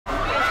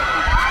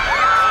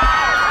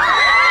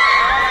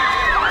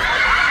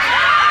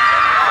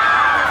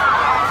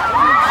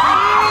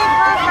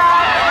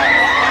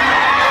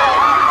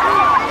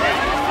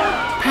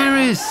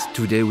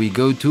Today we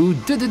go to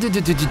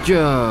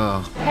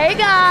Dddddddior. Hey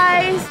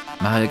guys!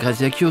 Maria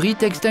Grazia Chiuri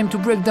takes time to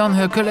break down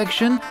her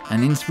collection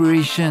and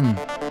inspiration.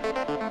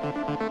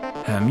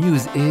 Her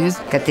muse is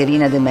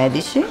Caterina de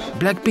Medici.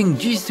 Blackpink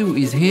Jisoo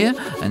is here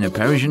and her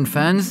Parisian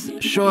fans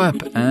show up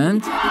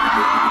and...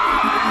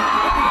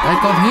 I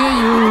can't hear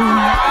you!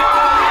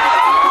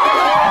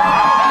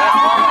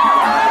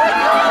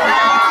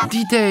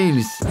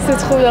 Details. C'est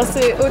trop bien,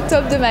 c'est au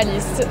top de ma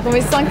liste. Dans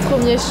mes 5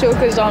 premiers shows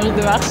que j'ai envie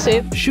de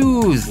marcher.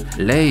 Shoes,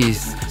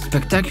 lace,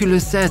 spectacular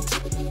set.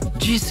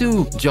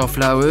 Jisoo, Dior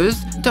flowers,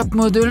 top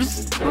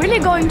models. Really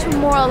going to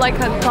more like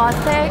a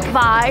gothic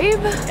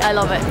vibe. I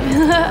love it.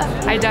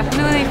 I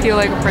definitely feel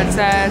like a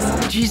princess.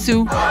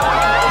 Jisoo.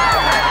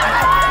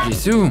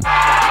 Jisoo.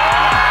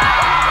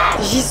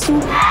 Jisoo.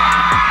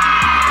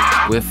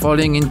 We're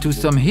falling into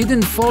some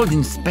hidden fold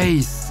in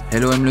space.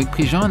 Hello, I'm Loic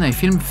Prigent and I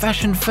film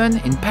fashion fun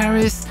in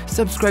Paris.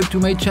 Subscribe to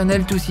my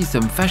channel to see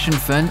some fashion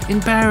fun in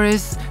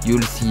Paris.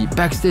 You'll see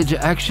backstage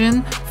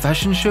action,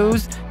 fashion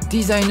shows,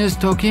 designers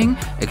talking,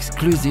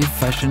 exclusive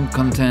fashion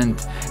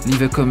content.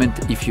 Leave a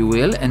comment if you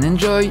will and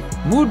enjoy.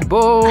 Mood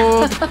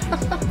board!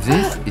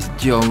 This is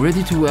Dior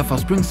ready to wear for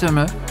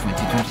spring-summer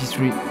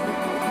 2023.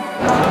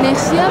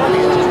 Merci à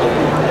vous!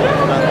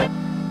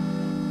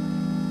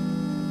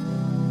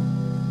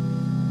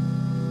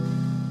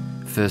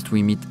 First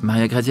we meet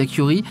Maria Grazia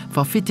Chiuri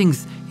for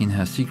fittings in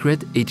her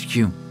secret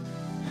HQ.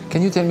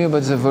 Can you tell me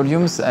about the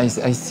volumes? I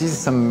see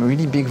some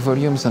really big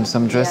volumes on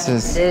some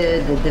dresses.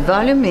 Yeah, the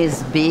volume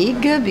is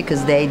big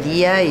because the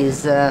idea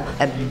is a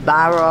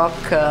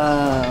baroque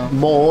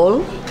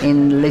ball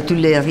in Les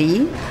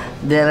Tuileries.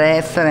 The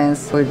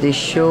reference for the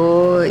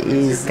show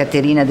is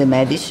Caterina de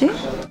Medici.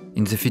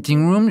 In the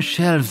fitting room,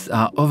 shelves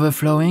are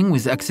overflowing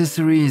with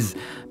accessories,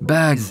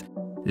 bags,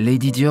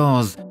 Lady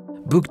Dior's,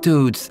 book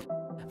totes,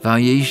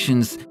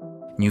 variations,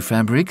 new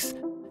fabrics,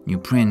 new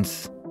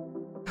prints.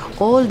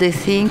 All the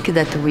things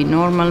that we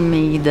normally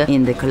made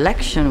in the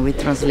collection, we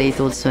translate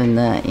also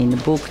in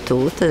book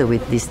tote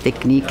with this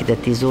technique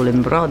that is all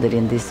embroidery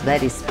and is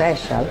very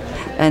special.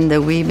 And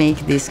we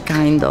make this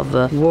kind of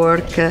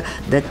work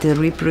that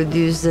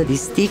reproduce the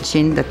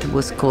stitching that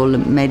was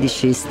called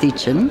Medici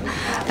stitching.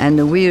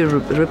 And we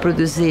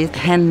reproduce it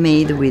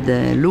handmade with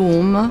a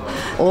loom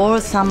or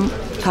some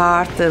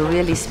part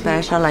really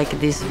special like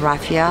this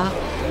raffia.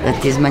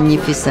 That is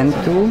magnificent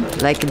too,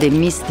 like the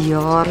Miss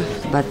Dior,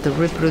 but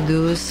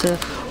reproduce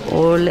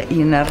all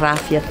in a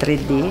raffia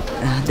 3D.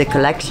 The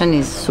collection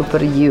is super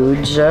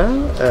huge.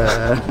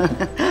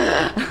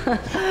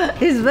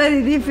 It's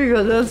very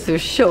difficult also to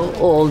show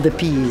all the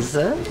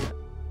pieces.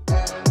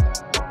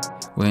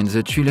 We're in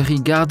the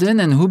Tuileries garden,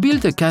 and who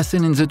built a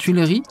castle in the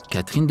Tuileries?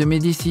 Catherine de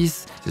Medici.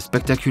 The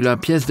spectacular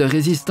pièce de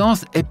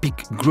résistance, epic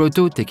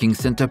grotto taking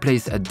center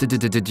place at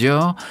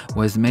Dddddddior,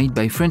 was made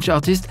by French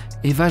artist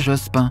Eva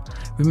Jospin.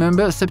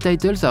 Remember,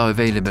 subtitles are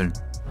available.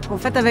 En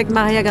fait, avec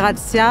Maria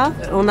Grazia,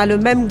 on a le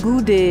même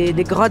goût des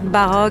grottes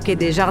baroques et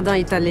des jardins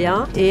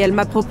italiens. Et elle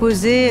m'a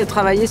proposé de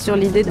travailler sur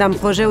l'idée d'un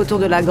projet autour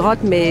de la grotte,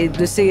 mais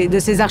de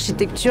ces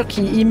architectures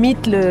qui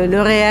imitent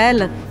le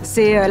réel.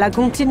 C'est la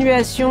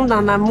continuation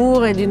d'un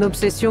amour et d'une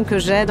obsession que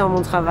j'ai dans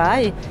mon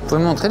travail. Vous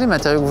pouvez me montrer les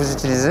matériaux que vous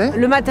utilisez?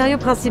 Le matériau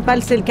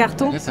principal, c'est le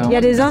carton. Il y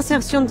a des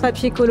insertions de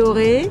papier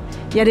coloré,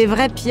 il y a des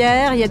vraies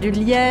pierres, il y a du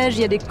liège,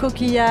 il y a des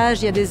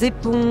coquillages, il y a des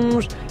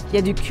éponges. Il y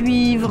a du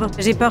cuivre.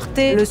 J'ai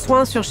porté le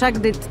soin sur chaque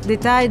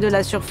détail de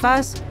la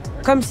surface,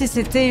 comme si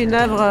c'était une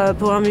œuvre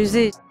pour un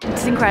musée.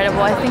 It's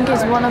incredible. I think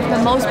it's one of the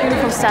most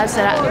beautiful sets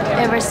that I've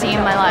ever seen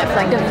in my life.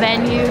 Like the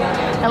venue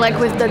and like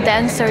with the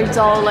dancer, it's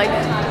all like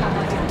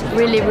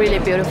really, really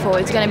beautiful.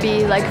 It's gonna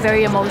be like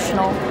very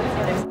emotional.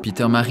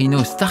 Peter Marino,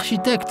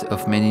 starchitect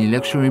of many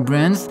luxury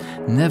brands,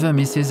 never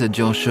misses a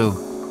Dior show.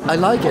 I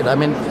like it. I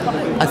mean,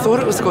 I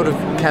thought it was sort of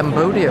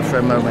Cambodia for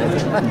a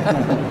moment.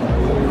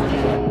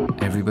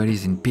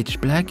 Everybody's in pitch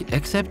black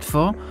except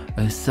for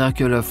a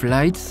circle of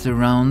light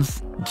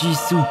surrounds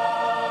Jisoo.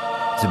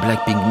 The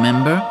Blackpink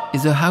member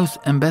is a house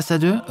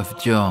ambassador of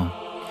Dior.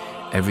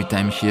 Every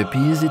time she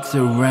appears, it's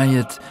a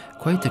riot,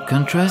 quite a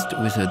contrast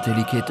with her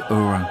delicate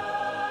aura.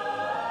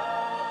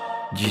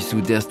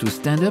 Jisoo dares to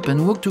stand up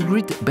and walk to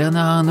greet Bernard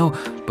Arnault,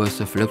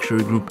 boss of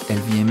luxury group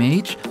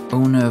LVMH,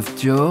 owner of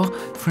Dior,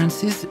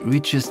 France's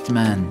richest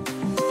man.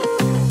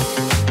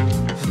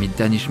 Meet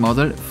Danish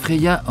model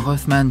Freya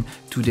Rothman.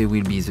 Today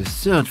will be the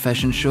third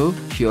fashion show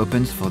she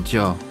opens for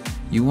Dior.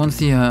 You won't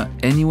see her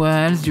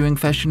anywhere else during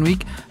Fashion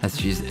Week as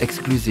she is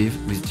exclusive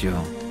with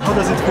Dior. How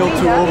does it feel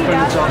to open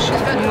Natacha?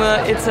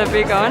 Well, it's a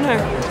big honor.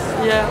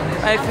 Yeah,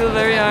 I feel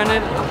very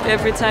honored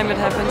every time it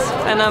happens.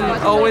 And I'm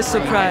always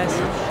surprised.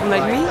 I'm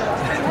like, me?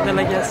 They're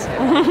like, yes.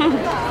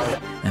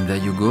 And there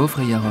you go,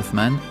 Freya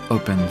Rothman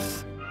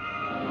opens.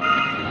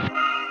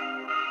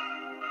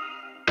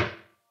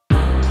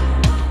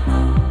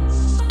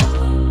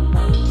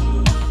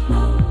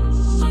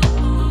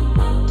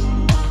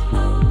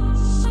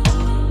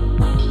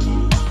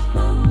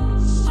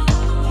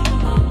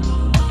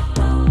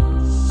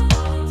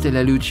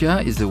 Stella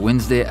Lucia is a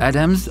Wednesday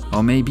Addams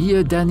or maybe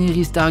a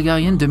Daenerys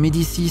Targaryen de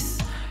Medici.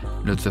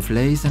 Lots of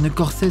lace and a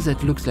corset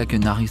that looks like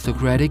an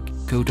aristocratic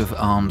coat of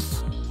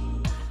arms.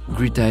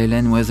 Greta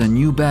Helen wears a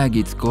new bag,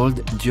 it's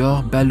called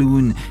Dior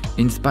Balloon,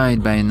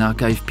 inspired by an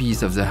archive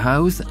piece of the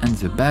house and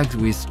the bags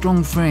with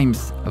strong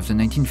frames of the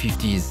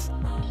 1950s.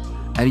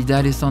 Alida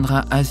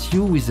Alessandra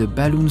Asio with a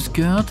balloon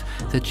skirt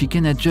that she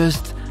can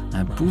adjust,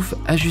 un pouf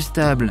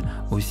ajustable,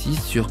 aussi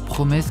sur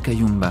Promesse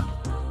Kayumba.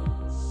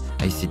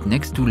 I sit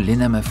next to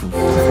Lena Mafouf.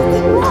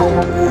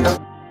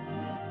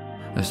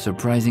 A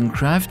surprising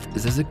craft,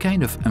 there's a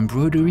kind of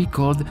embroidery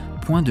called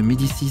point de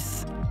Medici.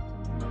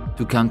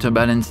 To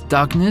counterbalance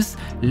darkness,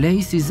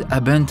 lace is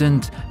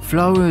abundant,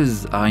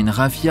 flowers are in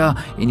raffia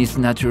in its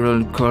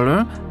natural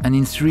color and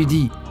in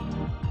 3D.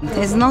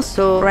 It's not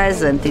so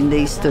present in the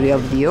history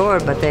of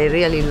Dior, but I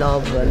really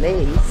love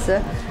lace.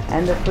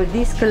 And for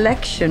this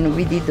collection,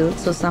 we did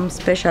also some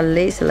special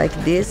lace like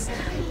this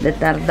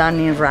that are done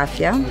in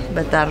raffia,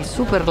 but are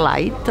super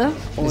light.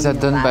 Is that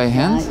done by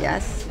hand?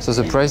 Yes. So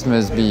the price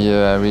must be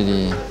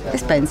really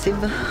expensive.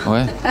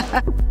 Ouais.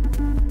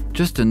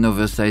 Just an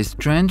oversized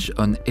trench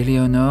on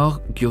Eleonore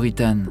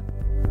Guritan.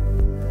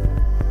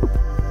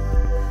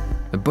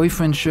 A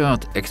boyfriend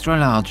shirt, extra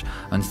large,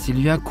 on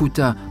Silvia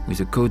Kuta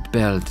with a coat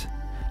belt.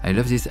 I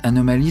love this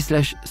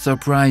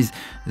anomaly/surprise.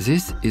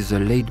 This is a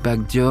laid-back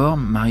Dior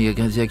Maria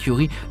Grazia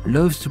Chiuri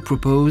loves to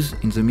propose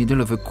in the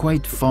middle of a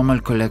quite formal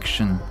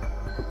collection.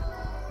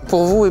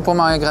 Pour vous et pour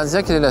Maria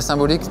Grazia, quelle est la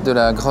symbolique de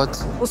la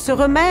grotte? On se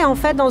remet en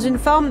fait dans une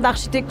forme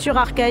d'architecture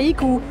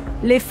archaïque où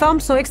les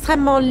formes sont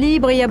extrêmement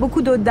libres, il y a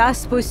beaucoup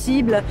d'audace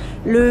possible.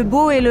 Le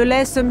beau et le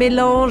laid se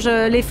mélangent,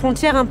 les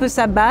frontières un peu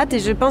s'abattent et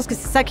je pense que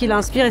c'est ça qui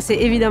l'inspire et c'est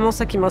évidemment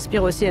ça qui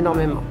m'inspire aussi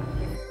énormément.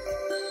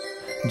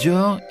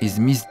 Dior is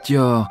Miss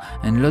Dior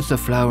and lots of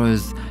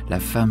flowers, la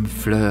femme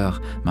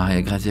fleur.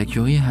 Maria Grazia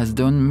Chiuri has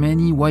done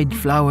many white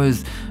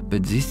flowers,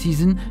 but this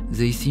season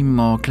they seem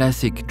more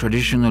classic,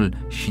 traditional,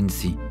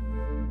 chintzy.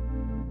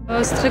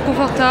 C'est très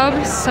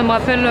confortable, ça me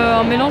rappelle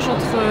un mélange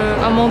entre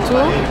un manteau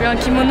et un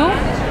kimono.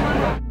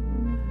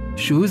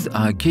 Shoes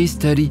are a case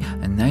study,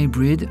 an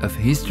hybrid of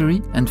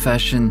history and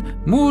fashion.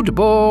 Mood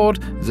board!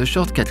 The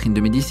short Catherine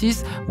de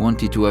Medici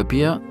wanted to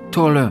appear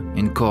taller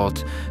in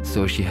court,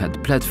 so she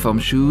had platform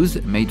shoes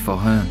made for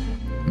her.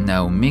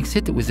 Now mix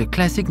it with a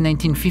classic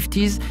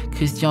 1950s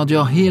Christian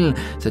Dior heel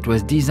that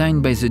was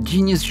designed by the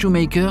genius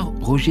shoemaker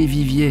Roger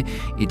Vivier.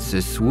 It's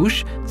a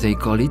swoosh, they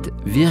call it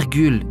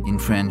virgule in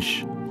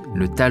French.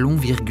 Le talon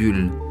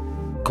virgule.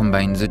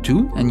 Combine the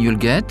two and you'll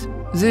get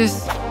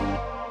this.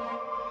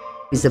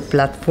 It's a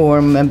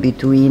platform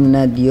between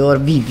Dior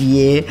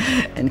Vivier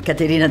and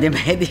Caterina de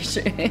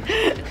Medici.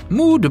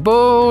 Mood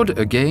board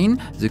again.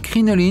 The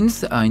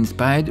crinolines are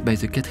inspired by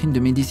the Catherine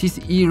de Medici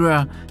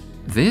era.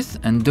 This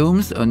and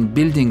domes on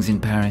buildings in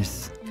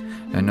Paris.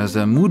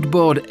 Another mood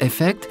board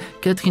effect,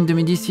 Catherine de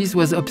Medici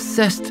was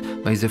obsessed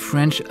by the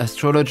French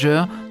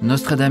astrologer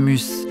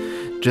Nostradamus,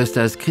 just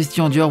as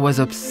Christian Dior was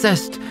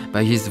obsessed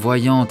by his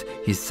voyante,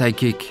 his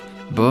psychic.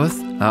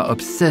 Both are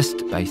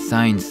obsessed by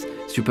signs,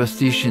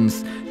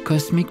 superstitions,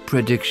 cosmic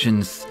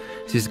predictions.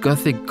 This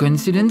Gothic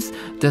coincidence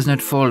does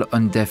not fall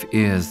on deaf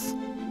ears.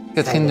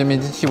 Catherine de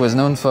Medici was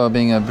known for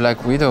being a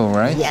black widow,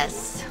 right?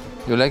 Yes.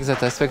 You like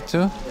that aspect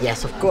too?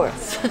 Yes, of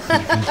course.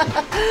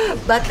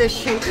 But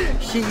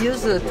she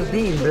used to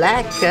be in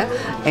black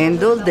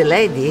and all the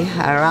ladies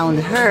around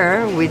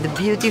her with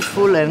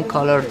beautiful and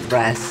colored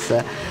dress.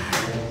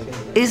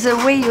 Is a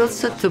way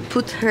also to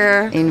put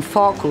her in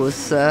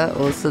focus,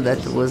 also that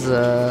was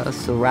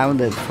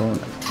surrounded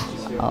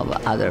of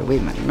other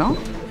women, no?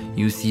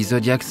 You see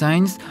zodiac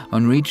signs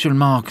on Rachel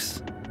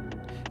Marks.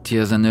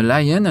 Tears on a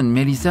Lion on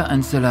Melissa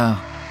Anselar.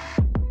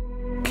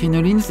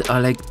 Crinolines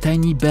are like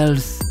tiny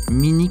bells,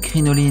 mini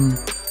crinoline.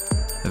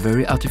 A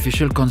very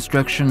artificial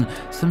construction,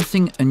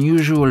 something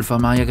unusual for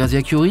Maria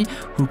Grazia Chiuri,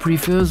 who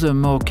prefers a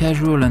more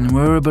casual and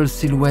wearable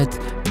silhouette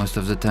most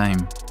of the time.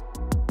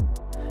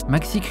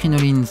 Maxi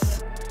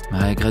crinolines.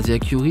 Maria Grazia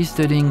Chiuri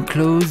studying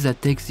clothes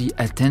that takes the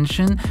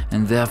attention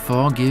and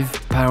therefore give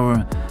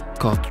power.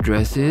 Court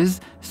dresses,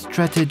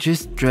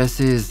 strategist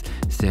dresses,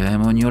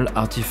 ceremonial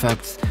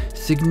artifacts,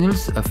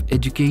 signals of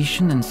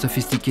education and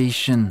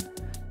sophistication.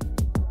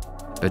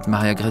 But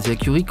Maria Grazia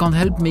Chiuri can't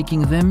help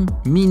making them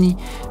mini,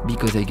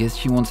 because I guess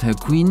she wants her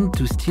queen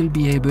to still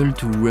be able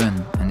to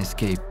run and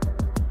escape.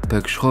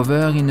 Puck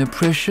Schrover in a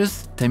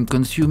precious,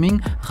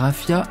 time-consuming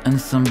raffia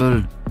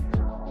ensemble.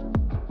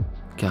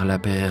 Carla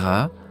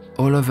Pereira,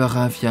 all over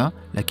raffia,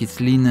 like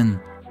it's linen.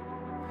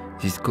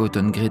 This coat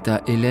on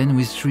Greta Helen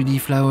with 3D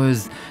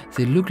flowers.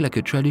 They look like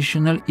a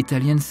traditional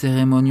Italian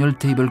ceremonial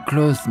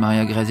tablecloth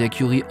Maria Grazia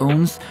Chiuri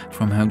owns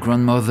from her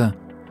grandmother.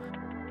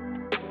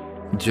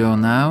 Dior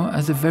now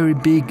has a very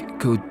big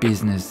coat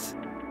business.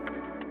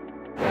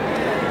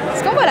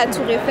 Est-ce qu'on voit la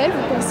tour Eiffel,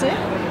 vous pensez?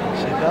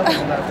 Je sais pas,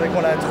 faudrait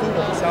qu'on la trouve.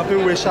 C'est un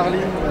peu où est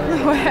Charline.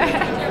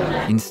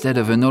 Ouais. Instead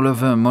of an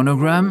all-over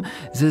monogram,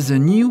 there's a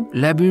new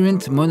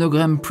labyrinth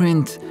monogram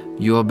print,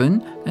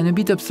 urban and a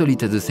bit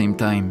obsolete at the same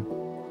time.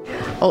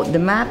 Oh, the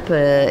map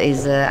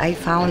is, I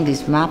found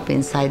this map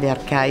inside the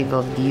archive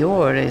of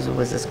Dior. It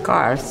was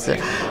scarce,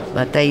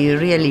 but I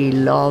really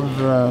love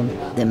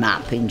the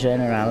map in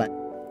general.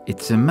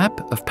 It's a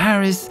map of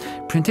Paris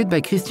printed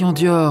by Christian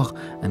Dior,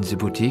 and the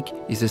boutique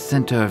is the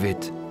center of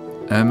it.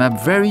 A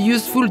map very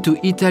useful to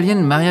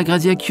Italian Maria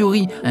Grazia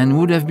Chiuri and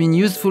would have been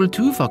useful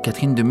too for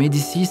Catherine de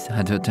Medici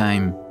at her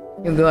time.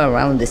 You go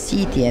around the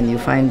city and you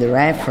find the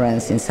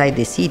reference inside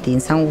the city.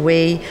 In some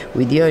way,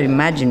 with your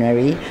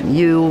imaginary,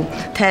 you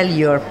tell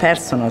your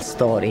personal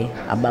story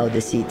about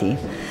the city.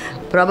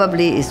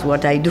 Probably is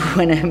what I do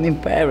when I'm in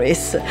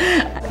Paris.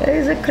 There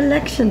is a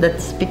collection that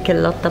speaks a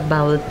lot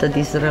about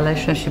this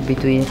relationship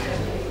between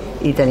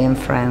Italy and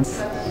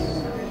France.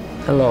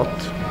 A lot.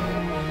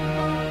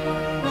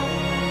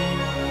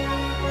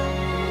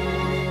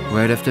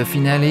 Right after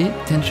finale,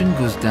 tension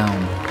goes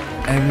down.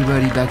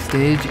 Everybody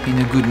backstage in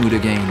a good mood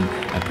again.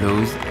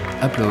 Applause,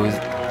 applause,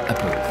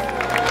 applause.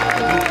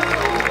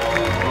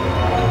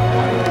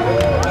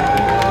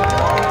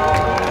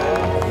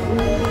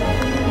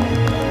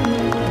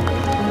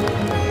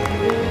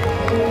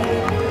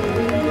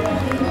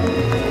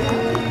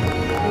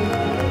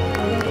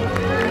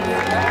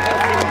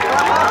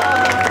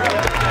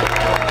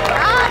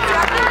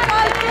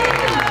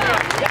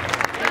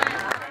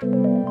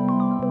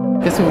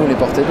 Qu'est-ce que vous voulez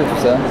porter de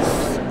tout ça?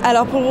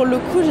 Alors pour le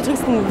coup, j'ai trouvé que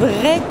c'était une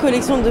vraie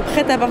collection de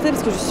prêt-à-porter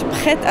parce que je suis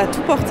prête à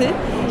tout porter.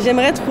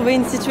 J'aimerais trouver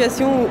une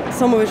situation,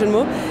 sans mauvais jeu de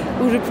mots,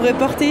 où je pourrais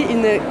porter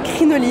une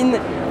crinoline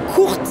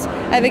courte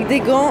avec des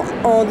gants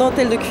en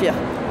dentelle de cuir.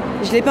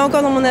 Je ne l'ai pas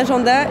encore dans mon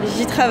agenda,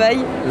 j'y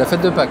travaille. La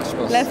fête de Pâques, je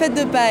pense. La fête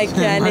de Pâques,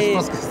 allez,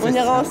 on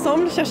ira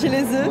ensemble chercher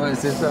les œufs. Ouais,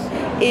 c'est ça.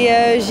 Et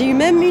j'ai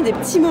même eu des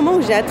petits moments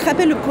où j'ai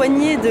attrapé le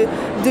poignet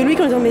de Loic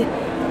en disant mais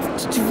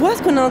tu vois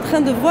ce qu'on est en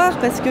train de voir,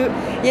 parce qu'il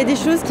y a des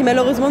choses qui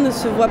malheureusement ne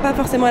se voient pas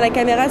forcément à la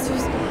caméra,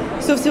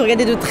 sauf si vous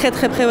regardez de très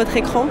très près votre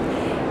écran.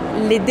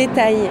 Les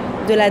détails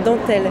de la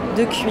dentelle,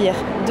 de cuir,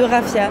 de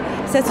raffia,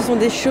 ça ce sont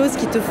des choses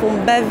qui te font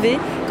baver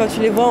quand tu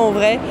les vois en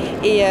vrai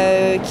et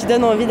qui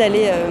donnent envie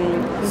d'aller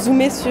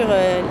zoomer sur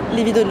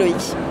les vidéos de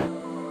Loic.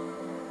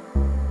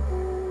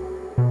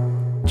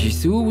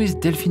 Jisoo with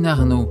Delphine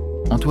Arnaud,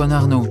 Antoine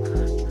Arnaud.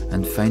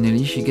 And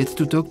finally, she gets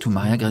to talk to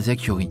Maria Grazia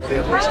Chiuri.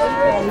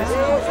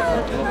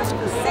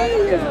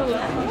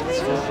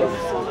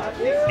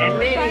 And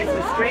ladies,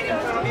 straight in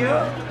front of you.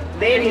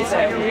 Ladies,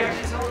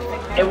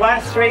 and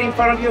one straight in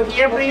front of you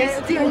here, please.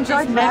 Do you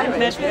enjoy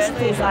this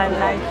design?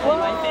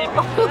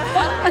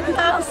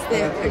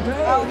 Fantastic.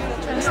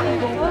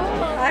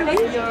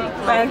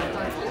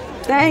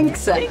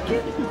 Thanks.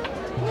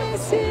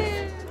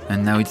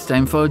 And now it's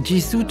time for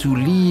Jisoo to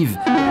leave.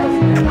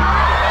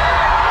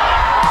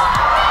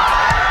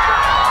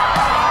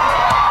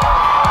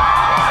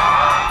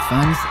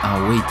 Fans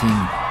are waiting.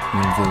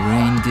 Will the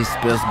rain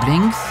disperse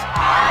blinks?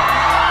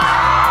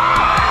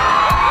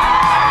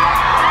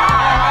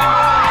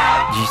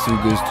 Jisoo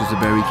goes to the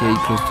barricade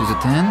close to the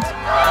tent.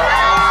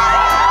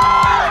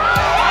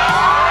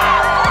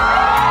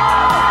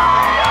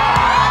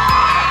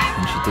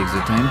 And she takes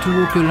the time to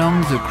walk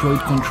along the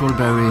crowd control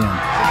barrier.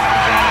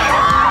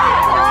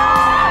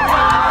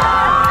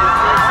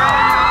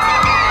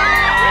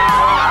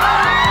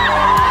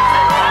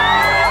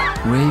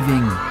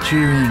 Raving,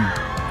 cheering.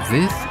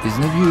 This is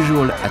not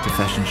usual at a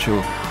fashion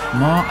show,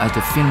 more at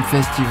a film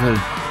festival,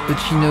 but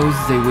she knows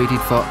they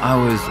waited for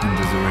hours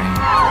under the rain.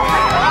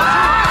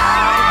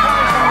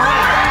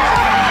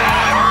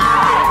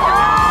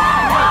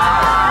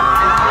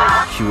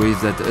 She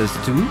waves at us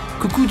too.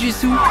 Coucou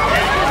Jisoo!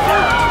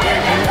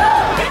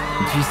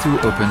 Jisoo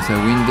opens her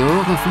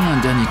window, refait un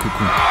dernier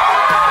coucou.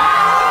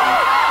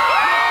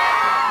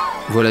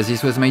 Voilà,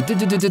 this was my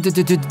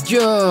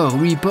Dddddddior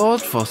report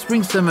for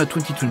Spring-Summer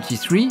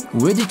 2023,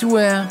 ready to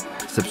wear.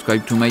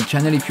 Subscribe to my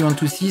channel if you want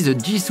to see the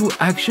Jisoo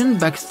action,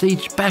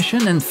 backstage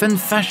passion and fun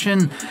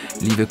fashion.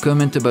 Leave a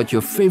comment about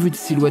your favorite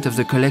silhouette of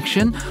the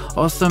collection,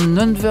 or some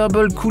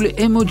non-verbal cool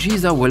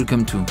emojis are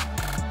welcome too.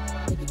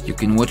 You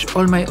can watch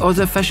all my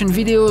other fashion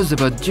videos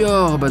about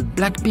Dior, about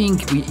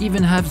Blackpink. We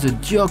even have the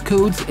Dior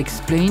codes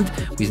explained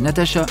with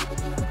Natacha.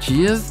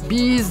 Cheers,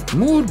 bees,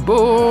 mood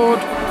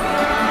board!